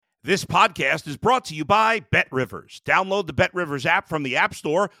This podcast is brought to you by BetRivers. Download the BetRivers app from the App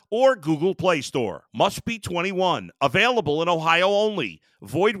Store or Google Play Store. Must be 21. Available in Ohio only.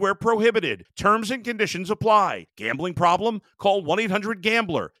 Void where prohibited. Terms and conditions apply. Gambling problem? Call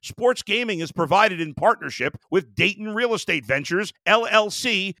 1-800-GAMBLER. Sports gaming is provided in partnership with Dayton Real Estate Ventures,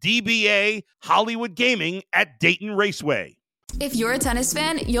 LLC, DBA, Hollywood Gaming at Dayton Raceway. If you're a tennis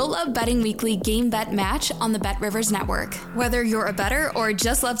fan, you'll love Betting Weekly Game Bet Match on the BetRivers Network. Whether you're a bettor or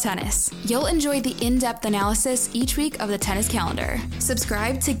just love tennis, you'll enjoy the in-depth analysis each week of the tennis calendar.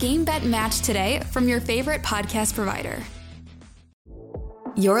 Subscribe to Game Bet Match today from your favorite podcast provider.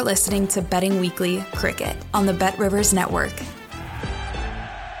 You're listening to Betting Weekly Cricket on the BetRivers Network.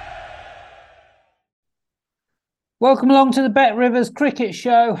 Welcome along to the BetRivers Cricket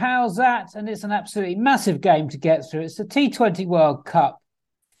Show. How's that? And it's an absolutely massive game to get through. It's the T20 World Cup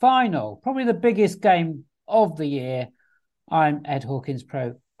final, probably the biggest game of the year. I'm Ed Hawkins,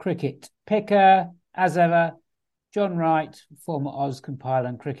 pro cricket picker. As ever, John Wright, former Oz compiler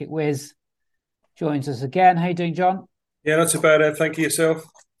and cricket whiz, joins us again. How you doing, John? Yeah, not too bad, Ed. Thank you, yourself.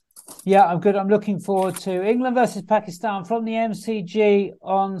 Yeah, I'm good. I'm looking forward to England versus Pakistan from the MCG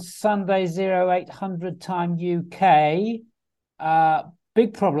on Sunday, 0800 time UK.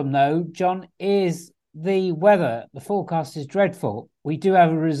 Big problem, though, John, is the weather. The forecast is dreadful. We do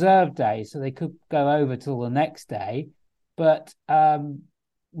have a reserve day, so they could go over till the next day. But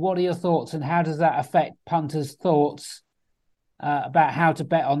what are your thoughts, and how does that affect punters' thoughts about how to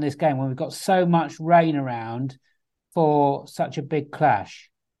bet on this game when we've got so much rain around for such a big clash?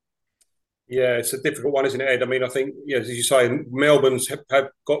 Yeah, it's a difficult one, isn't it, Ed? I mean, I think, as you say, Melbourne's have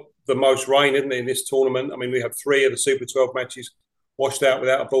got the most rain, isn't it, in this tournament? I mean, we have 3 of the Super 12 matches washed out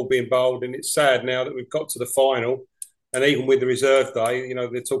without a ball being bowled, and it's sad now that we've got to the final, and even with the reserve day,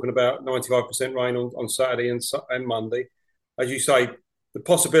 they're talking about 95% rain on Saturday and Monday. As you say, the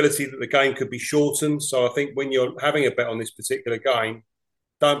possibility that the game could be shortened. So I think when you're having a bet on this particular game,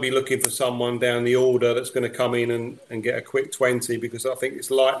 don't be looking for someone down the order that's going to come in and get a quick 20, because I think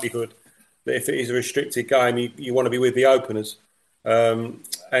it's likelihood that if it is a restricted game, you want to be with the openers and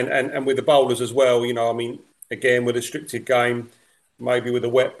with the bowlers as well. Again, with a restricted game, maybe with a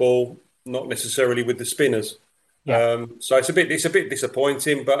wet ball, not necessarily with the spinners. Yeah. So it's a bit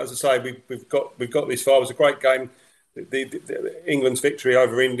disappointing. But as I say, we've got this far. It was a great game. The England's victory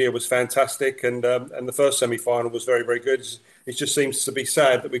over India was fantastic, and the first semi-final was very, very good. It just seems to be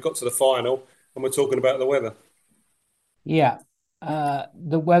sad that we got to the final and we're talking about the weather. Yeah,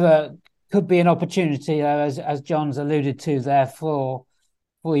 the weather could be an opportunity, though, as John's alluded to there, for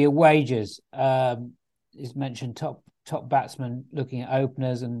your wagers. He's mentioned top batsmen looking at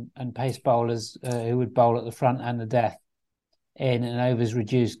openers and pace bowlers who would bowl at the front and the death in an overs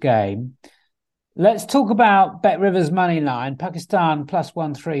reduced game. Let's talk about BetRivers money line. Pakistan plus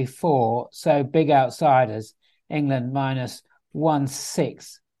 134, so big outsiders. England minus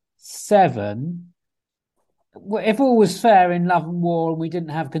 167. If all was fair in love and war and we didn't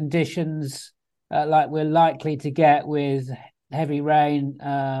have conditions like we're likely to get with heavy rain,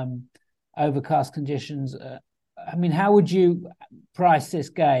 overcast conditions, how would you price this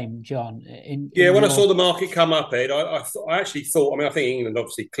game, John? When I saw the market come up, Ed, I actually thought, I think England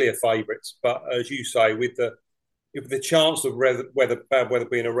obviously clear favourites, but as you say, with the chance of bad weather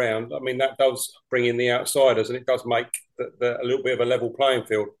being around, that does bring in the outsiders, and it does make a little bit of a level playing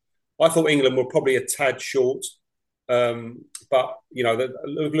field. I thought England were probably a tad short, but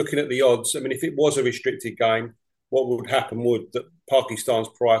looking at the odds, if it was a restricted game, what would happen would that Pakistan's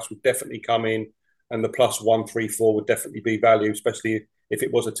price would definitely come in, and the plus 134 would definitely be value, especially if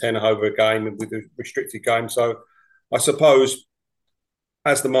it was a 10 over a game with a restricted game. So I suppose,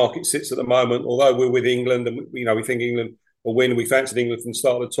 as the market sits at the moment, although we're with England and we think England will win, we fancied England from the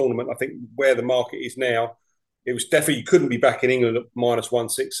start of the tournament, I think where the market is now, it was definitely, you couldn't be back in England at minus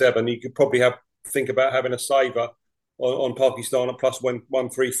 167. You could probably think about having a saver on Pakistan at plus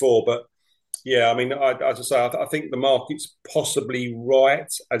 134. But yeah, as I say, I think the market's possibly right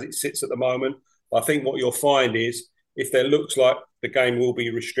as it sits at the moment. I think what you'll find is, if there looks like the game will be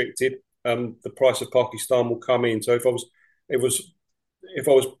restricted, the price of Pakistan will come in. So if I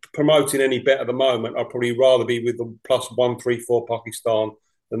was promoting any bet at the moment, I'd probably rather be with the plus 134 Pakistan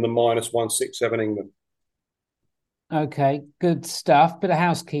than the minus 167 England. Okay, good stuff. Bit of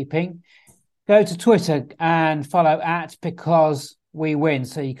housekeeping. Go to Twitter and follow @BecauseWeWin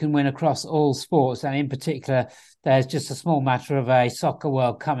so you can win across all sports. And in particular, there's just a small matter of a soccer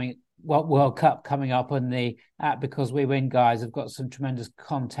World Cup coming up, and the @BecauseWeWin guys have got some tremendous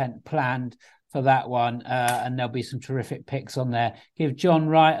content planned for that one, and there'll be some terrific picks on there. Give John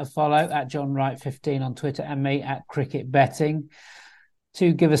Wright a follow @JohnWright15 on Twitter, and me @CricketBetting.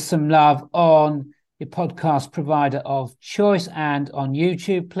 to give us some love on your podcast provider of choice and on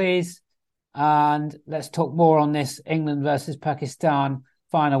YouTube, please. And let's talk more on this England versus Pakistan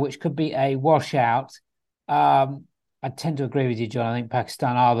final, which could be a washout. I tend to agree with you, John. I think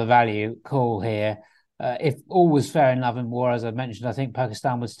Pakistan are the value call here. If all was fair in love and war, as I mentioned, I think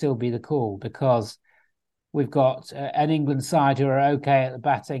Pakistan would still be the call, because we've got an England side who are okay at the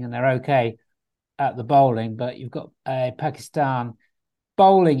batting and they're okay at the bowling, but you've got a Pakistan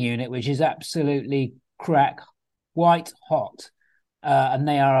bowling unit which is absolutely crack, white hot, and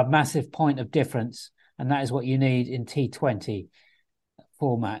they are a massive point of difference, and that is what you need in T20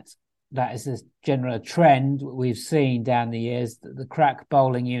 format. That is the general trend we've seen down the years, that the crack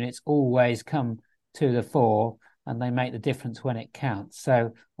bowling units always come to the fore and they make the difference when it counts.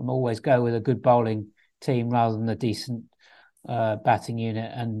 So I'm always go with a good bowling team rather than a decent batting unit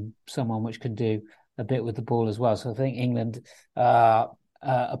and someone which can do a bit with the ball as well. So I think England a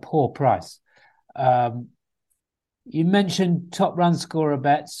poor price. You mentioned top run scorer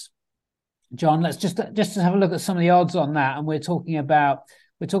bets, John. Let's just have a look at some of the odds on that. And we're talking about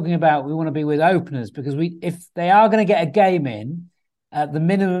we want to be with openers, because if they are going to get a game in, the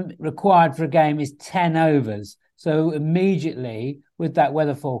minimum required for a game is 10 overs. So immediately with that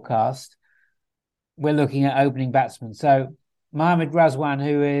weather forecast, we're looking at opening batsmen. So Mohammad Razwan,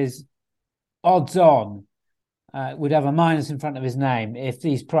 who is odds on, would have a minus in front of his name if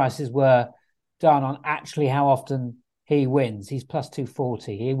these prices were done on actually how often he wins. He's plus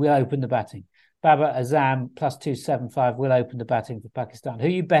 240. He will open the batting. Babar Azam plus 275 will open the batting for Pakistan. Who are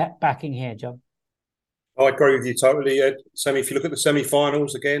you backing here, John? I agree with you totally, Ed. Sammy, if you look at the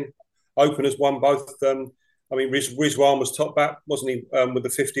semi-finals again, openers won both. Rizwan was top bat, wasn't he, with the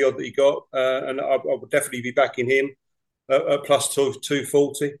 50 odd that he got? And I would definitely be backing him at plus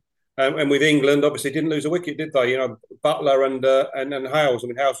 240. And with England, obviously didn't lose a wicket, did they? You know, Butler and Hales. I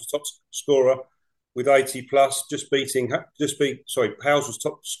mean, Hales was top scorer with 80 plus, Hales was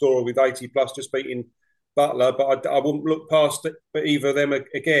top scorer with 80 plus, just beating Butler. But I wouldn't look past it, but either of them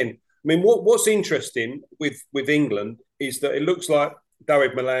again. I mean, what's interesting with England is that it looks like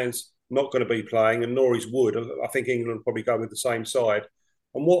David Milan's not going to be playing, and Norris would. I think England will probably go with the same side.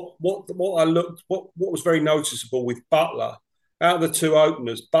 And what was very noticeable with Butler, out of the two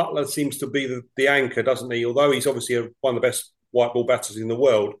openers, Butler seems to be the anchor, doesn't he? Although he's obviously one of the best white ball batters in the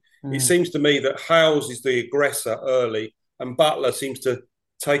world, it seems to me that Hales is the aggressor early, and Butler seems to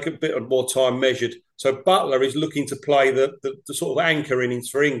take a bit more time measured. So Butler is looking to play the sort of anchor innings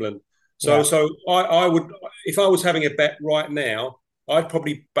for England. So I would, if I was having a bet right now, I'd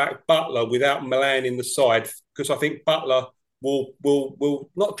probably back Butler without Milan in the side, because I think Butler will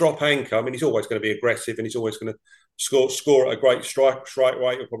not drop anchor. I mean, he's always going to be aggressive and he's always going to score at a great strike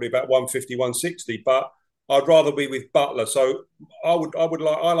rate of probably about 150, 160. But I'd rather be with Butler. So I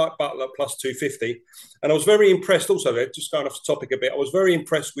like Butler plus 250. And I was very impressed also, just going off the topic a bit, I was very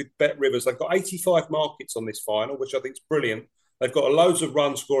impressed with Bet Rivers. They've got 85 markets on this final, which I think is brilliant. They've got loads of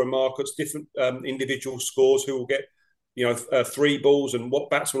run scoring markets, different individual scores, who will get, three balls, and what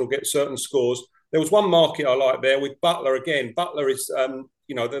batsman will get certain scores. There was one market I like there with Butler again. Butler is,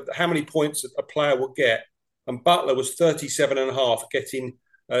 how many points a player will get. And Butler was 37.5, getting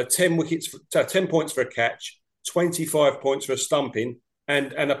 10 points for a catch, 25 points for a stumping,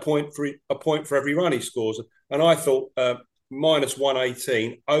 and a point for every run he scores. And I thought minus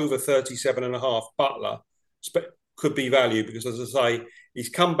 118 over 37.5 Butler could be value, because, as I say, he's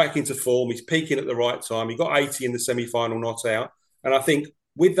come back into form. He's peaking at the right time. He got 80 in the semi-final, not out. And I think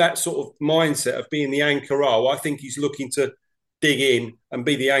with that sort of mindset of being the anchor role, I think he's looking to dig in and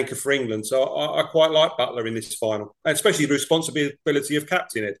be the anchor for England. So I quite like Butler in this final, and especially the responsibility of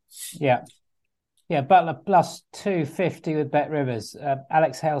captain it. Yeah, Butler plus 250 with Bet Rivers.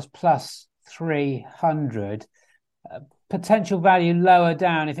 Alex Hales plus 300. Potential value lower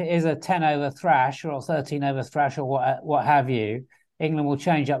down if it is a 10 over thrash or 13 over thrash or what have you. England will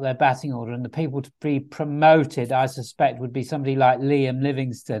change up their batting order, and the people to be promoted, I suspect, would be somebody like Liam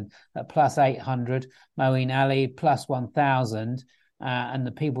Livingstone at plus 800, Moeen Ali plus 1,000, and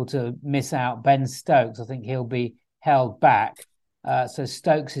the people to miss out, Ben Stokes. I think he'll be held back. So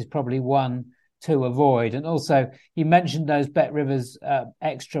Stokes is probably one to avoid. And also, you mentioned those Bet Rivers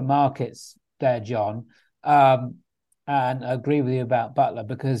extra markets there, John. And I agree with you about Butler,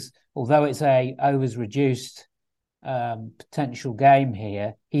 because although it's a overs reduced potential game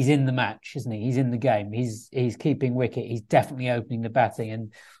here, he's in the match, isn't he? He's in the game. He's keeping wicket. He's definitely opening the batting.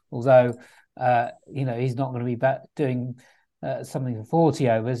 And although he's not going to be doing something for 40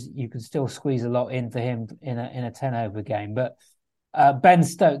 overs, you can still squeeze a lot in for him in a 10 over game. But Ben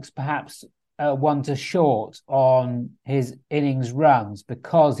Stokes perhaps one to short on his innings runs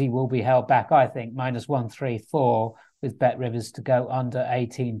because he will be held back, I think, -134 with Bet Rivers to go under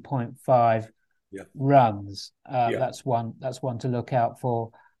 18.5 runs. That's one to look out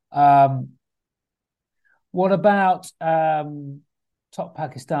for. What about top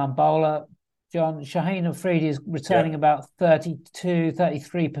Pakistan bowler, John? Shaheen Afridi is returning about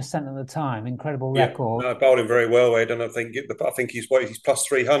 33% of the time. Incredible record. No, bowling very well, Ed, and I think he's plus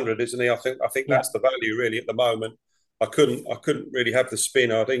 300, isn't he? I think that's the value really at the moment. I couldn't really have the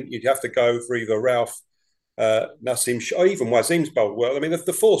spinner. I think you'd have to go for either Ralph, Nasim Shah, or even Wazim's bowled well. I mean,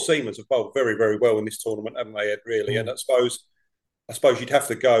 the four seamers have bowled very, very well in this tournament, haven't they, Ed? Really, and I suppose you'd have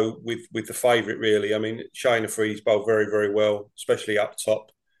to go with the favourite, really. I mean, Shaheen Afridi's bowled very, very well, especially up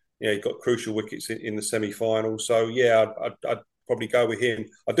top. He got crucial wickets in the semi-finals. So, I'd probably go with him.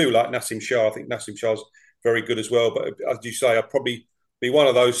 I do like Nasim Shah. I think Nasim Shah's very good as well. But as you say, I'd probably be one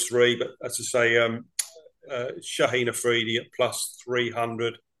of those three. But as I say, Shaheen Afridi at plus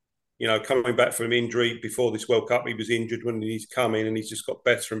 300. Coming back from injury before this World Cup, he was injured when he's come in, and he's just got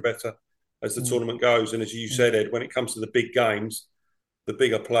better and better as the tournament goes. And as you said, Ed, when it comes to the big games, the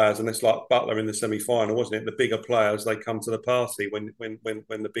bigger players, and it's like Butler in the semi-final, wasn't it? The bigger players, they come to the party when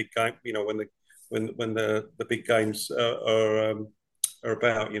the big game, when the big games are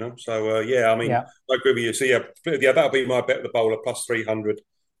about, So I agree with you. So that'll be my bet. The bowler plus 300,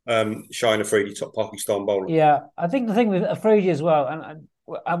 Shaheen Afridi, top Pakistan bowler. Yeah, I think the thing with Afridi as well,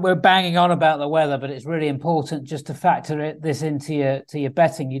 and we're banging on about the weather, but it's really important just to factor this into your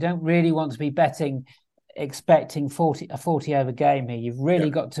betting. You don't really want to be betting expecting a 40 over game here. You've really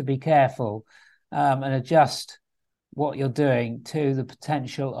got to be careful and adjust what you're doing to the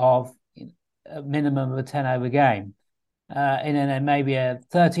potential of a minimum of a 10 over game. In maybe a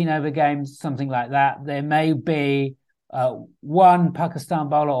 13 over game, something like that, there may be one Pakistan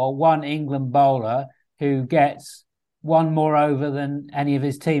bowler or one England bowler who gets one more over than any of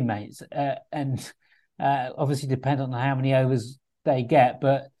his teammates, and obviously depend on how many overs they get.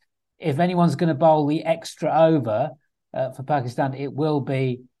 But if anyone's going to bowl the extra over for Pakistan, it will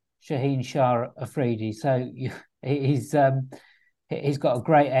be Shaheen Shah Afridi. So he's got a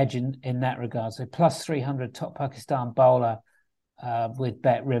great edge in that regard. So plus 300 top Pakistan bowler with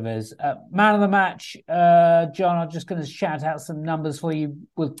Bet Rivers. Man of the match, John, I'm just going to shout out some numbers for you.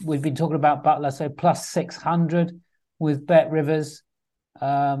 We've been talking about Butler, so plus 600 with Bet Rivers.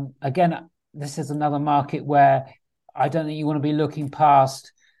 Again, this is another market where I don't think you want to be looking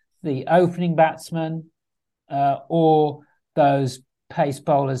past the opening batsman or those pace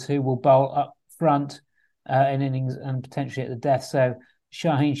bowlers who will bowl up front in innings and potentially at the death. So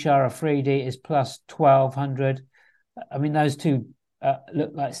Shaheen Shah Afridi is plus 1,200. I mean, those two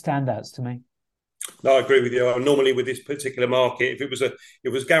look like standouts to me. No, I agree with you. Normally with this particular market, if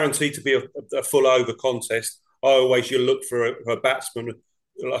it was guaranteed to be a full over contest, I always look for a batsman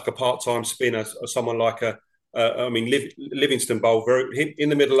like a part-time spinner or someone like Livingston bowled very in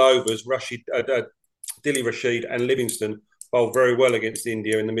the middle overs. Dilly Rashid and Livingston bowled very well against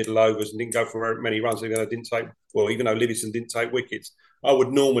India in the middle overs and didn't go for many runs. Even though Livingston didn't take wickets, I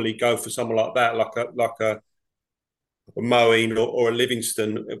would normally go for someone like that, like a Moeen or a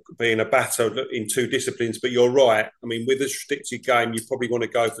Livingston being a batter in two disciplines. But you're right. I mean, with this restricted game, you probably want to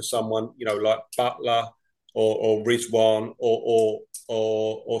go for someone like Butler or Rizwan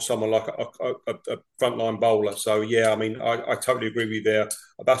or someone like a frontline bowler. So I totally agree with you there.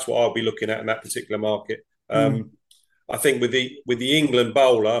 That's what I'll be looking at in that particular market. I think with the England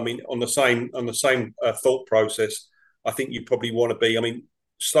bowler, I mean, on the same thought process, I think you probably want to be. I mean,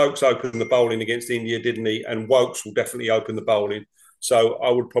 Stokes opened the bowling against India, didn't he? And Wokes will definitely open the bowling. So I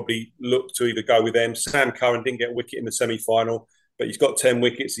would probably look to either go with them. Sam Curran didn't get a wicket in the semi-final, but he's got 10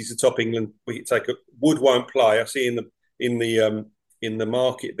 wickets. He's the top England wicket taker. Wood won't play. I see in the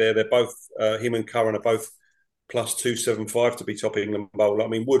market there, they're both him and Curran are both plus 275 to be top England bowler. I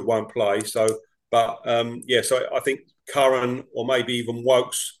mean, Wood won't play. So I think Curran or maybe even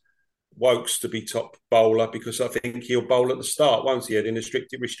Wokes to be top bowler, because I think he'll bowl at the start, won't he? In a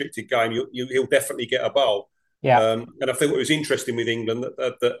restricted game, he'll definitely get a bowl. Yeah. And I think what was interesting with England,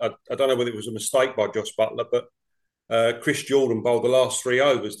 that I don't know whether it was a mistake by Josh Butler, but Chris Jordan bowled the last 3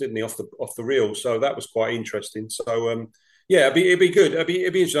 overs, didn't he, off the reel? So that was quite interesting. So it'd be good. It'd be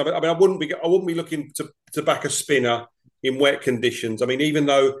interesting. I mean, I wouldn't be looking to back a spinner in wet conditions. I mean, even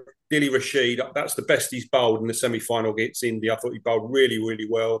though Dilly Rashid, that's the best he's bowled in the semi-final against India. I thought he bowled really, really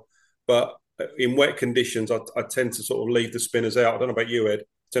well. But in wet conditions, I tend to sort of leave the spinners out. I don't know about you, Ed. I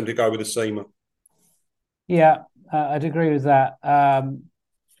tend to go with a seamer. Yeah, I'd agree with that.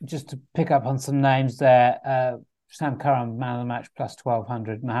 Just to pick up on some names there, Sam Curran, man of the match, plus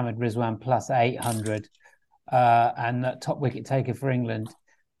 1,200. Mohammad Rizwan, plus 800. And that top wicket taker for England,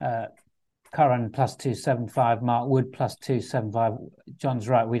 Curran, plus 275. Mark Wood, plus 275. John's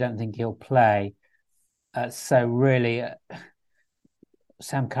right, we don't think he'll play. So really,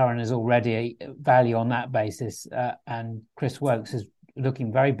 Sam Curran is already a value on that basis. And Chris Woakes is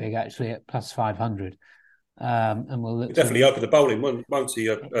looking very big, actually, at plus 500. And we'll look definitely open the bowling, won't he,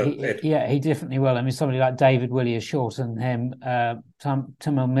 Ed? Yeah, he definitely will. I mean, somebody like David Willey is shorter than him.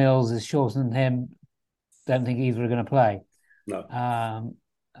 Timur Mills is shorter than him. Don't think either are going to play. No.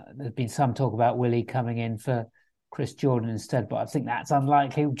 There's been some talk about Willey coming in for Chris Jordan instead, but I think that's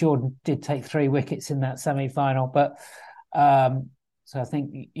unlikely. Jordan did take 3 wickets in that semi-final, but so I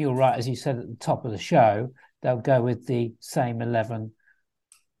think you're right, as you said at the top of the show, they'll go with the same 11,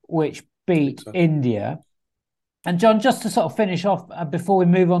 which beat India. And John, just to sort of finish off before we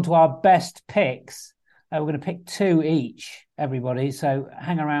move on to our best picks, we're going to pick 2 each, everybody. So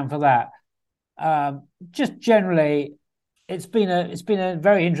hang around for that. Just generally, it's been a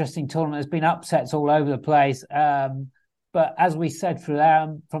very interesting tournament. There's been upsets all over the place. But as we said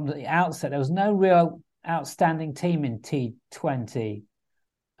from the outset, there was no real outstanding team in T20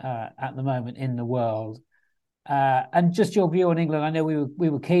 at the moment in the world. And just your view on England, I know we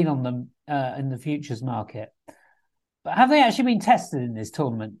were keen on them in the futures market. But have they actually been tested in this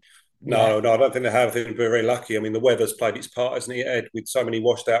tournament? No, I don't think they have. They've been very lucky. I mean, the weather's played its part, hasn't it, Ed? With so many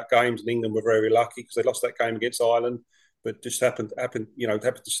washed out games, and England were very lucky because they lost that game against Ireland, but just happened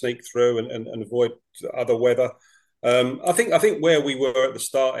to sneak through and avoid other weather. I think where we were at the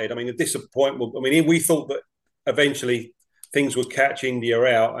start, Ed, I mean, the disappointment. I mean, we thought that eventually things would catch India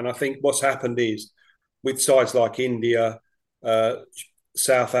out, and I think what's happened is with sides like India,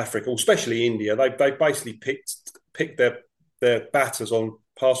 South Africa, especially India, they basically picked their batters on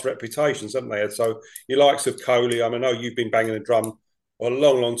past reputations, haven't they? So your likes of Kohli, I mean, I know you've been banging the drum for a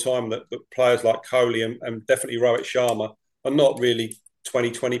long time that players like Kohli and definitely Rohit Sharma are not really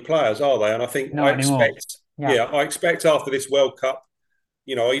 2020 players, are they? And I think I expect after this World Cup,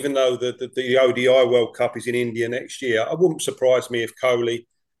 even though the ODI World Cup is in India next year, it wouldn't surprise me if Kohli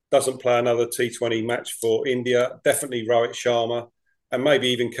doesn't play another T20 match for India. Definitely Rohit Sharma. And maybe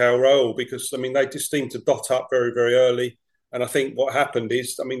even KL Rahul, because, I mean, they just seem to dot up very, very early. And I think what happened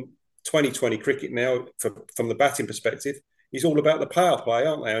is, I mean, 2020 cricket now, from the batting perspective, is all about the power play,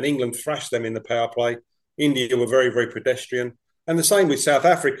 aren't they? And England thrashed them in the power play. India were very, very pedestrian. And the same with South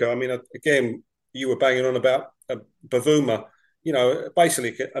Africa. I mean, again, you were banging on about Bavuma,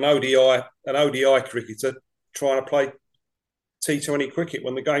 basically an ODI cricketer trying to play T20 cricket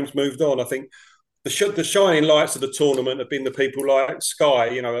when the game's moved on. I think the shining lights of the tournament have been the people like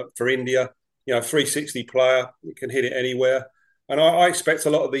Sky, for India, 360 player, you can hit it anywhere. And I expect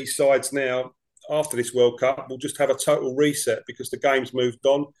a lot of these sides now, after this World Cup, will just have a total reset because the game's moved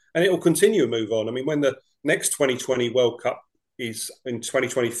on and it will continue to move on. I mean, when the next 2020 World Cup is in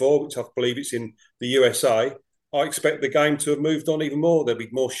 2024, which I believe it's in the USA, I expect the game to have moved on even more. There'll be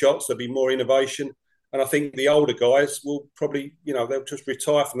more shots, there'll be more innovation. And I think the older guys will probably, they'll just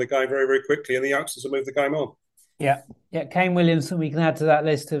retire from the game very, very quickly, and the youngsters will move the game on. Yeah. Kane Williamson, we can add to that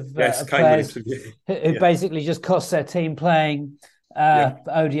list of players who basically just cost their team playing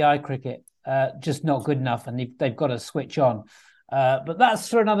ODI cricket. Just not good enough, and they've got to switch on. But that's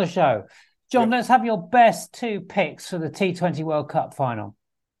for another show. John, let's have your best 2 picks for the T20 World Cup final.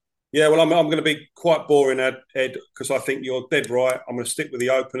 Yeah, well, I'm going to be quite boring, Ed, because I think you're dead right. I'm going to stick with the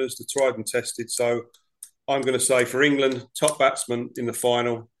openers, the tried and tested. So I'm going to say for England, top batsman in the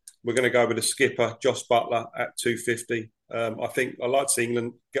final, we're going to go with the skipper, Josh Buttler, at 250. I think I'd like to see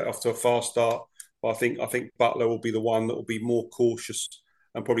England get off to a fast start, but I think Buttler will be the one that will be more cautious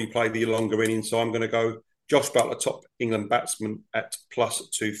and probably play the longer innings. So I'm going to go Josh Buttler, top England batsman, at plus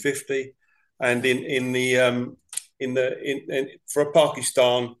 250. And for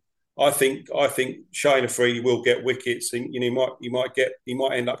Pakistan, I think Shane Afridi will get wickets, and he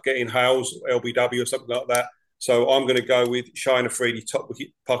might end up getting Hales, LBW, or something like that. So I'm going to go with Shane Afridi, top wicket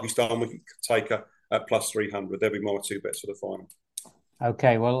Pakistan wicket taker, at plus 300. There'll be my 2 bets for the final.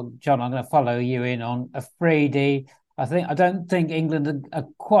 Okay, well, John, I'm going to follow you in on Afridi. I don't think England are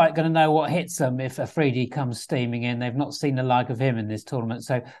quite going to know what hits them if Afridi comes steaming in. They've not seen the like of him in this tournament.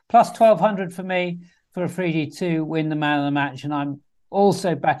 So plus 1,200 for me for Afridi to win the man of the match, and I'm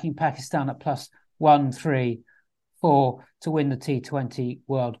also backing Pakistan at plus 134 to win the T20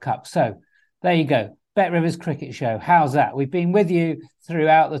 World Cup. So there you go. Bet Rivers Cricket Show. How's that? We've been with you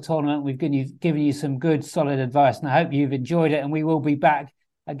throughout the tournament. We've given you some good, solid advice, and I hope you've enjoyed it. And we will be back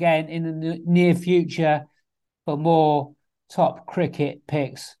again in the near future for more top cricket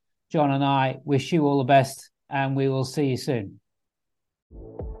picks. John and I wish you all the best and we will see you soon.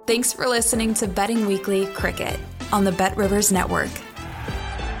 Thanks for listening to Betting Weekly Cricket on the Bet Rivers Network.